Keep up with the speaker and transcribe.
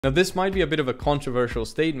Now, this might be a bit of a controversial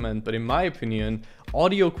statement, but in my opinion,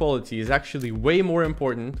 audio quality is actually way more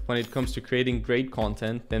important when it comes to creating great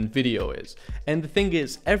content than video is. And the thing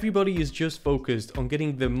is, everybody is just focused on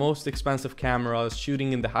getting the most expensive cameras,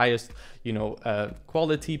 shooting in the highest,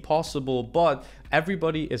 quality possible, but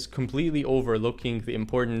everybody is completely overlooking the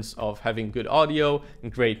importance of having good audio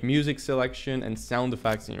and great music selection and sound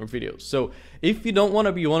effects in your videos. So if you don't want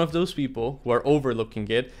to be one of those people who are overlooking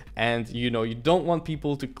it, and you don't want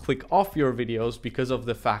people to click off your videos because of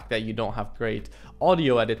the fact that you don't have great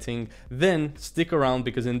audio editing, then stick around,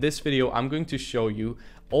 because in this video I'm going to show you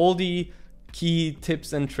all the key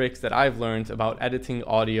tips and tricks that I've learned about editing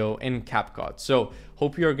audio in CapCut. So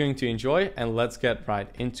hope you are going to enjoy, and let's get right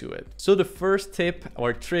into it. So the first tip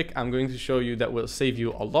or trick I'm going to show you that will save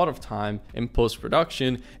you a lot of time in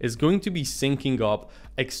post-production is going to be syncing up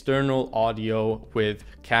external audio with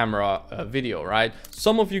camera video, right?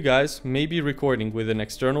 Some of you guys may be recording with an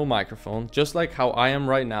external microphone, just like how I am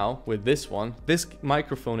right now with this one. This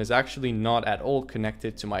microphone is actually not at all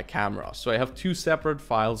connected to my camera. So I have two separate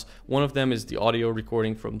files. One of them is the audio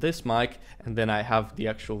recording from this mic, and then I have the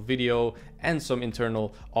actual video and some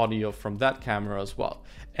internal audio from that camera as well.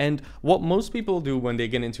 And what most people do when they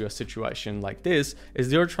get into a situation like this is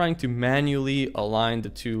they're trying to manually align the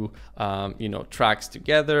two tracks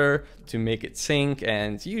together to make it sync,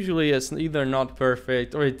 and usually it's either not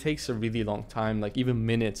perfect or it takes a really long time, like even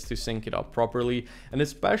minutes, to sync it up properly. And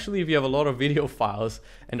especially if you have a lot of video files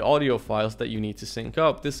and audio files that you need to sync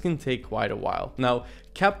up, this can take quite a while. Now,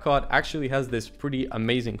 CapCut actually has this pretty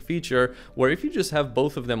amazing feature where if you just have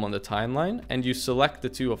both of them on the timeline and you select the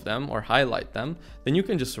two of them or highlight them, then you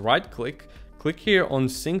can just right click here on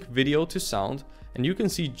sync video to sound, and you can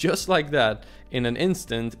see just like that, in an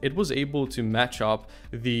instant, it was able to match up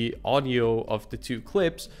the audio of the two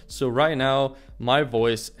clips. So right now, my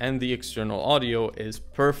voice and the external audio is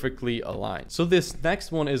perfectly aligned. So this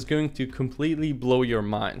next one is going to completely blow your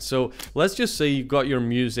mind. So let's just say you got your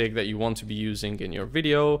music that you want to be using in your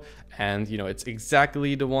video, and it's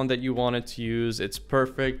exactly the one that you wanted to use. It's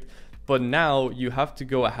perfect. But now you have to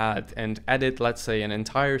go ahead and edit, let's say, an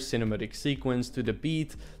entire cinematic sequence to the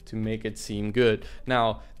beat to make it seem good.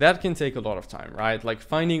 Now, that can take a lot of time, right? Like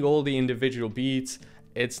finding all the individual beats,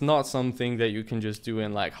 it's not something that you can just do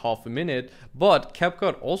in like half a minute, but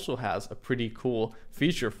CapCut also has a pretty cool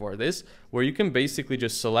feature for this, where you can basically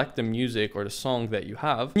just select the music or the song that you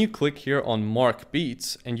have. You click here on mark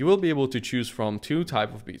beats, and you will be able to choose from two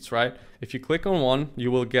types of beats, right? If you click on one,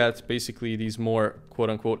 you will get basically these more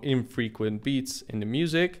quote-unquote infrequent beats in the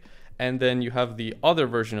music. And then you have the other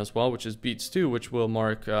version as well, which is beats 2, which will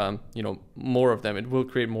mark more of them. It will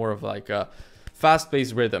create more of like a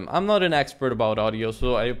fast-paced rhythm. I'm not an expert about audio,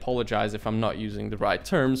 so I apologize if I'm not using the right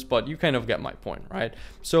terms, but you kind of get my point, right?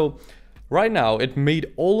 So right now it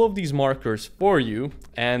made all of these markers for you,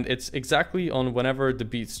 and it's exactly on whenever the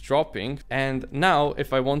beat's dropping. And now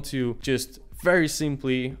if I want to just very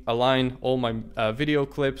simply align all my video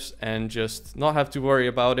clips and just not have to worry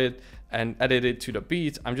about it and edit it to the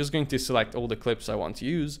beat, I'm just going to select all the clips I want to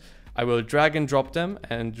use. I will drag and drop them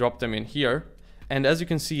in here. And as you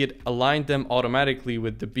can see, it aligned them automatically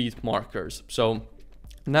with the beat markers. So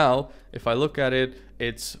now if I look at it,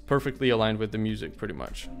 it's perfectly aligned with the music pretty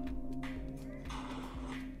much.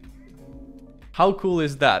 How cool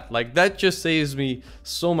is that? Like, that just saves me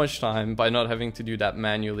so much time by not having to do that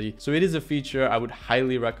manually. So it is a feature I would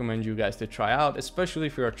highly recommend you guys to try out, especially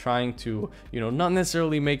if you're trying to, not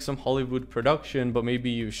necessarily make some Hollywood production, but maybe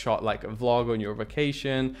you shot like a vlog on your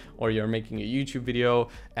vacation, or you're making a YouTube video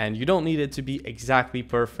and you don't need it to be exactly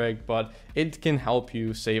perfect, but it can help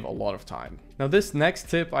you save a lot of time. Now, this next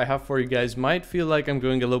tip I have for you guys might feel like I'm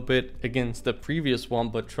going a little bit against the previous one,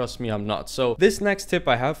 but trust me, I'm not. So this next tip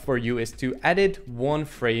I have for you is to edit one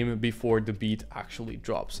frame before the beat actually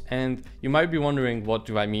drops. And you might be wondering, what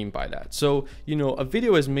do I mean by that? So, a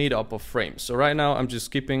video is made up of frames. So right now I'm just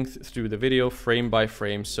skipping through the video frame by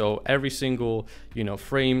frame. So every single,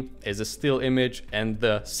 frame is a still image, and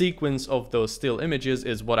the sequence of those still images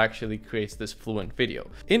is what actually creates this fluent video.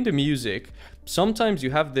 In the music, sometimes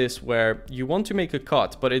you have this where you want to make a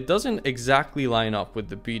cut, but it doesn't exactly line up with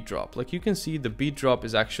the beat drop. Like you can see, the beat drop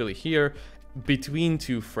is actually here between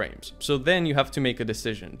two frames. So then you have to make a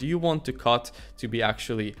decision. Do you want to cut to be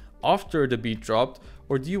actually after the beat dropped,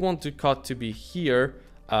 or do you want to cut to be here,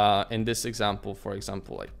 in this example, for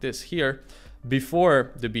example, like this here,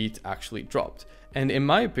 before the beat actually dropped? And in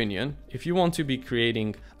my opinion, if you want to be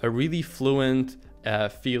creating a really fluent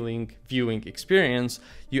feeling viewing experience,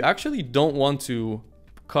 you actually don't want to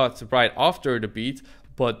cut right after the beat,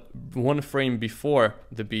 but 1 frame before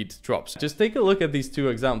the beat drops. Just take a look at these 2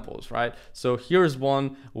 examples, right? So here's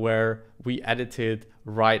one where we edited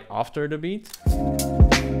right after the beat.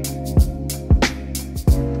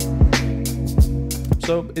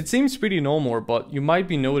 So it seems pretty normal, but you might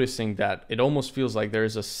be noticing that it almost feels like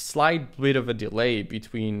there's a slight bit of a delay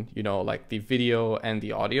between, you know, like the video and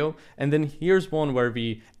the audio. And then here's one where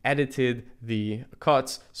we edited the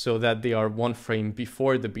cuts so that they are 1 frame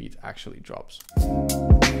before the beat actually drops.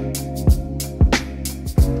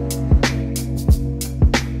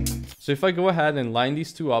 So if I go ahead and line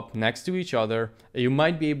these 2 up next to each other, you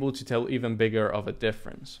might be able to tell even bigger of a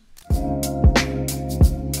difference.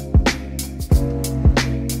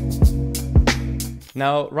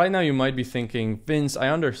 Now, right now you might be thinking, Vince, I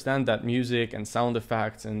understand that music and sound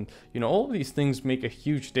effects and, you know, all of these things make a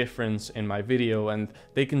huge difference in my video, and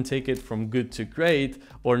they can take it from good to great,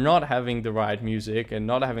 or not having the right music and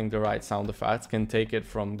not having the right sound effects can take it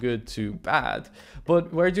from good to bad.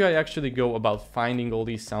 But where do I actually go about finding all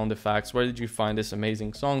these sound effects? Where did you find this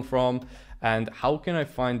amazing song from? And how can I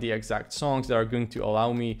find the exact songs that are going to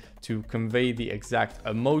allow me to convey the exact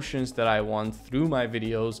emotions that I want through my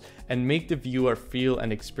videos and make the viewer feel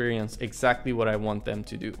and experience exactly what I want them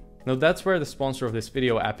to do? Now that's where the sponsor of this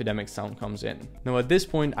video, Epidemic Sound, comes in. Now at this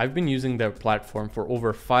point, I've been using their platform for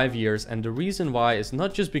over 5 years, and the reason why is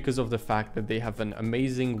not just because of the fact that they have an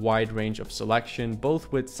amazing wide range of selection,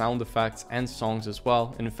 both with sound effects and songs as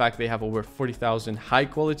well. In fact, they have over 40,000 high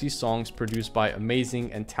quality songs produced by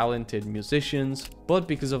amazing and talented musicians, but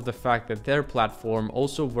because of the fact that their platform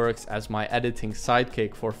also works as my editing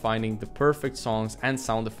sidekick for finding the perfect songs and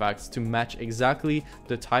sound effects to match exactly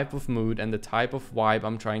the type of mood and the type of vibe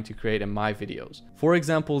I'm trying to create in my videos. For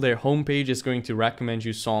example, their homepage is going to recommend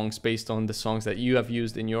you songs based on the songs that you have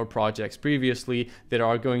used in your projects previously that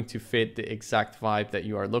are going to fit the exact vibe that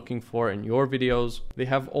you are looking for in your videos. They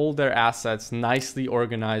have all their assets nicely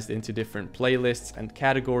organized into different playlists and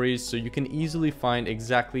categories, so you can easily find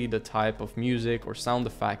exactly the type of music or sound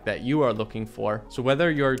effect that you are looking for. So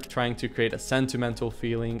whether you're trying to create a sentimental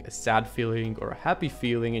feeling, a sad feeling, or a happy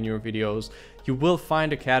feeling in your videos, you will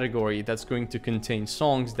find a category that's going to contain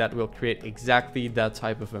songs that will create exactly that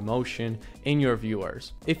type of emotion in your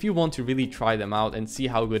viewers. If you want to really try them out and see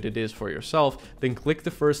how good it is for yourself, then click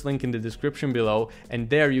the first link in the description below, and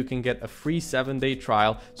there you can get a free 7-day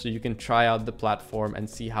trial so you can try out the platform and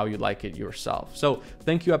see how you like it yourself. So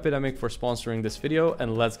thank you, Epidemic, for sponsoring this video,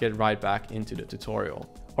 and let's get right back into the tutorial.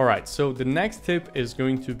 Alright, so the next tip is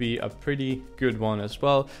going to be a pretty good one as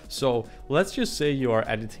well. So let's just say you are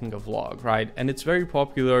editing a vlog, right? And it's very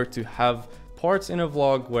popular to have parts in a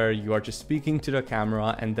vlog where you are just speaking to the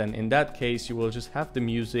camera, and then in that case you will just have the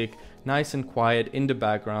music nice and quiet in the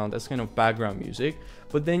background as kind of background music,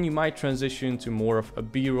 but then you might transition to more of a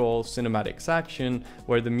B-roll cinematic section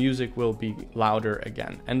where the music will be louder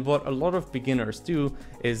again. And what a lot of beginners do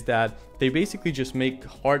is that they basically just make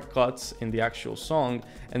hard cuts in the actual song,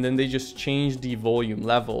 and then they just change the volume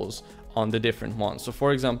levels on the different ones. So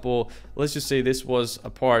for example, let's just say this was a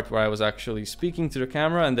part where I was actually speaking to the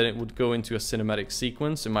camera, and then it would go into a cinematic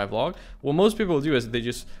sequence in my vlog. What most people do is they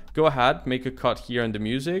just go ahead, make a cut here in the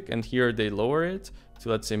music, and here they lower it to,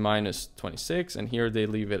 let's say, -26, and here they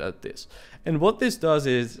leave it at this. And what this does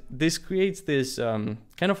is this creates this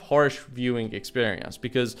kind of harsh viewing experience,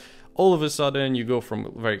 because all of a sudden you go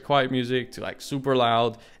from very quiet music to like super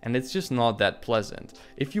loud, and it's just not that pleasant.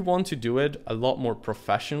 If you want to do it a lot more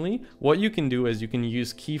professionally, what you can do is you can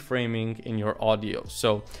use keyframing in your audio.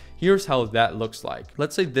 So here's how that looks like.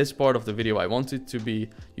 Let's say this part of the video, I want it to be,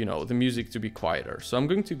 you know, the music to be quieter. So I'm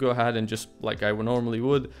going to go ahead and just like I normally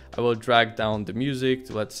would, I will drag down the music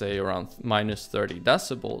to, let's say, around -30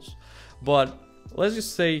 decibels. But let's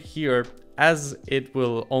just say here, as it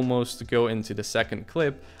will almost go into the second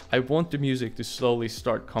clip, I want the music to slowly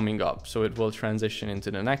start coming up, so it will transition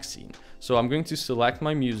into the next scene. So I'm going to select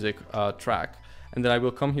my music track, and then I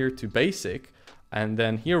will come here to basic, and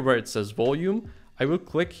then here where it says volume, I will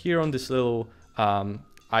click here on this little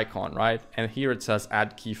icon, right? And here it says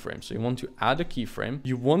add keyframe. So you want to add a keyframe.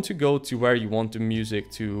 You want to go to where you want the music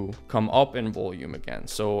to come up in volume again.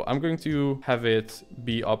 So I'm going to have it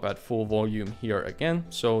be up at full volume here again.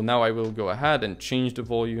 So now I will go ahead and change the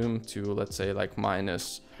volume to, let's say, like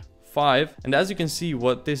 -5. And as you can see,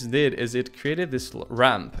 what this did is it created this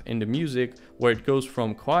ramp in the music where it goes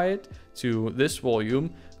from quiet to this volume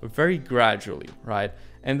very gradually, right?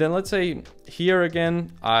 And then let's say here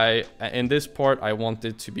again, in this part, I want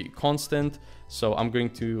it to be constant. So I'm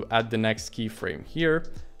going to add the next keyframe here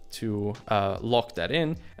to lock that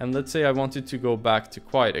in. And let's say I want it to go back to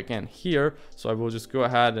quiet again here. So I will just go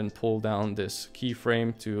ahead and pull down this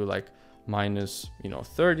keyframe to like minus,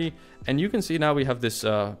 30. And you can see now we have this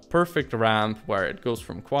perfect ramp where it goes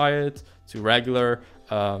from quiet to regular,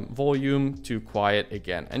 volume to quiet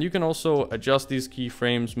again. And you can also adjust these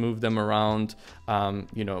keyframes, move them around,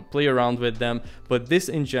 play around with them. But this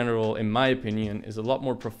in general, in my opinion, is a lot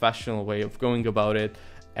more professional way of going about it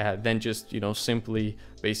than just, simply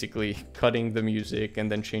basically cutting the music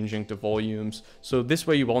and then changing the volumes. So this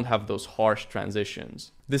way you won't have those harsh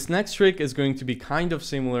transitions. This next trick is going to be kind of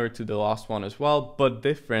similar to the last one as well, but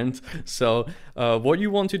different. So what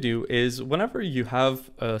you want to do is whenever you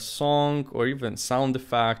have a song or even sound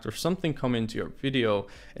effect or something come into your video,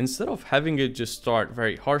 instead of having it just start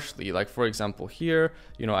very harshly, like for example here,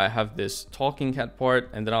 I have this talking head part,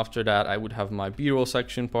 and then after that I would have my B-roll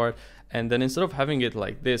section part. And then instead of having it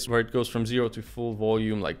like this, where it goes from 0 to full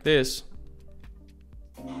volume like this,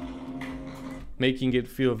 making it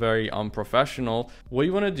feel very unprofessional, what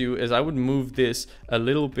you want to do is I would move this a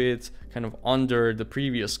little bit kind of under the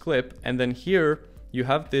previous clip. And then here you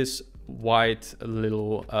have this white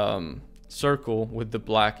little circle with the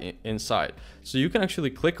black inside. So you can actually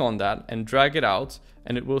click on that and drag it out,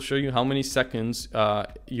 and it will show you how many seconds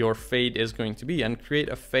your fade is going to be, and create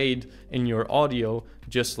a fade in your audio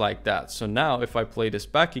just like that. So now if I play this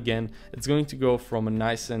back again, it's going to go from a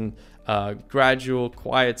nice and gradual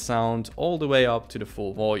quiet sound all the way up to the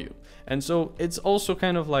full volume. And so it's also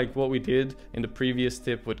kind of like what we did in the previous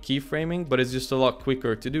tip with keyframing, but it's just a lot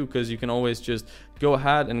quicker to do because you can always just go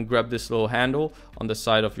ahead and grab this little handle on the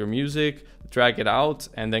side of your music, drag it out,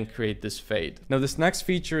 and then create this fade. Now this next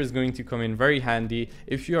feature is going to come in very handy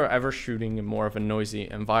if you are ever shooting in more of a noisy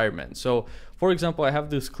environment. So for example, I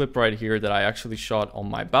have this clip right here that I actually shot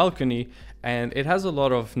on my balcony, and it has a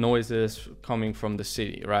lot of noises coming from the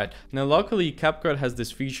city, right? Now luckily CapCut has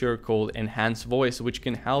this feature called enhanced voice, which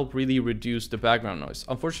can help really reduce the background noise.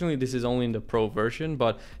 Unfortunately this is only in the pro version,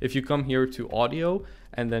 but if you come here to audio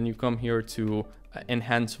and then you come here to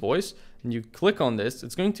enhanced voice and you click on this,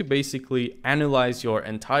 it's going to basically analyze your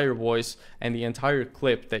entire voice and the entire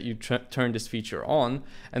clip that you turn this feature on.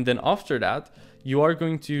 And then after that, you are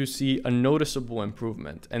going to see a noticeable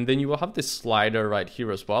improvement. And then you will have this slider right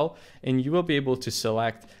here as well, and you will be able to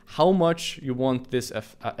select how much you want this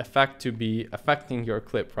effect to be affecting your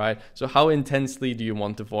clip, right? So how intensely do you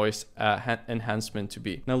want the voice enhancement to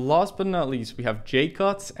be? Now, last but not least, we have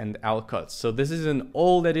J-cuts and L-cuts. So this is an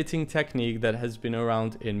old editing technique that has been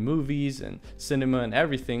around in movies and cinema and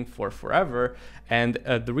everything for forever. And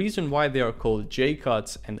the reason why they are called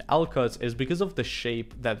J-cuts and L-cuts is because of the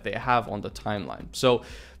shape that they have on the timeline. So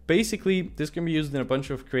basically, this can be used in a bunch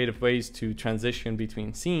of creative ways to transition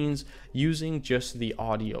between scenes using just the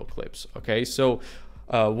audio clips. Okay, so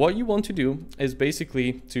what you want to do is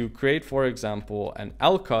basically to create, for example, an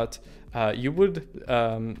L-cut. You would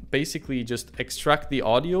basically just extract the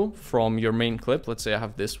audio from your main clip. Let's say I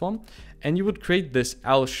have this one, and you would create this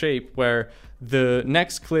L shape where the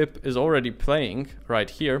next clip is already playing right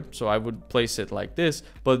here. So I would place it like this,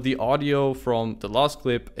 but the audio from the last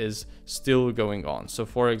clip is still going on. So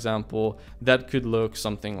for example, that could look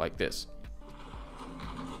something like this.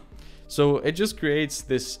 So it just creates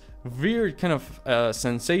this weird kind of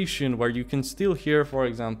sensation where you can still hear, for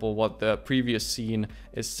example, what the previous scene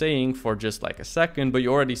is saying for just like a second, but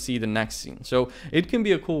you already see the next scene. So it can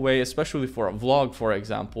be a cool way, especially for a vlog, for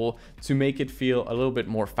example, to make it feel a little bit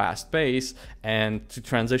more fast-paced and to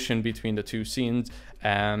transition between the two scenes,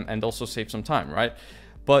 and also save some time, right?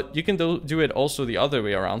 But you can do it also the other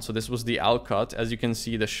way around. So this was the L cut. As you can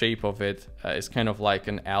see, the shape of it is kind of like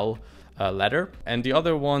an L letter. And the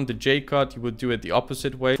other one, the J cut, you would do it the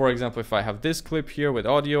opposite way. For example, if I have this clip here with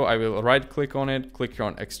audio, I will right click on it, click here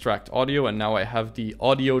on extract audio, and now I have the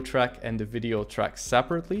audio track and the video track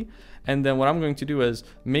separately. And then what I'm going to do is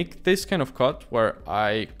make this kind of cut where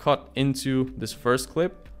I cut into this first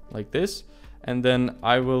clip like this, and then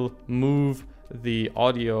I will move the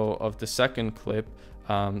audio of the second clip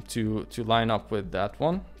to line up with that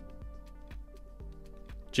one,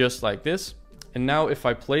 just like this. And now if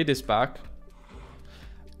I play this back,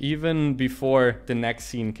 even before the next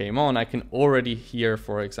scene came on, I can already hear,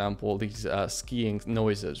 for example, these skiing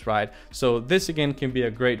noises, right? So this again can be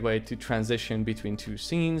a great way to transition between two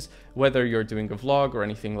scenes, whether you're doing a vlog or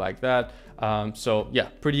anything like that. So yeah,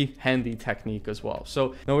 pretty handy technique as well.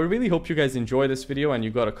 So now we really hope you guys enjoy this video and you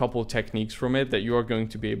got a couple techniques from it that you are going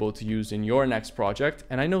to be able to use in your next project.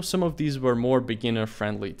 And I know some of these were more beginner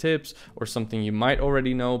friendly tips or something you might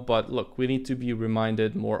already know, but look, we need to be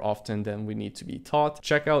reminded more often than we need to be taught.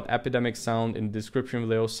 Check out Epidemic Sound in the description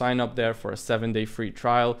below. Sign up there for a 7-day free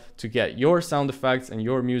trial to get your sound effects and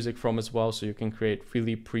your music from as well, so you can create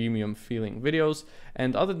really premium feeling videos.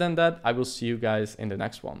 And other than that, I will see you guys in the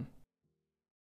next one.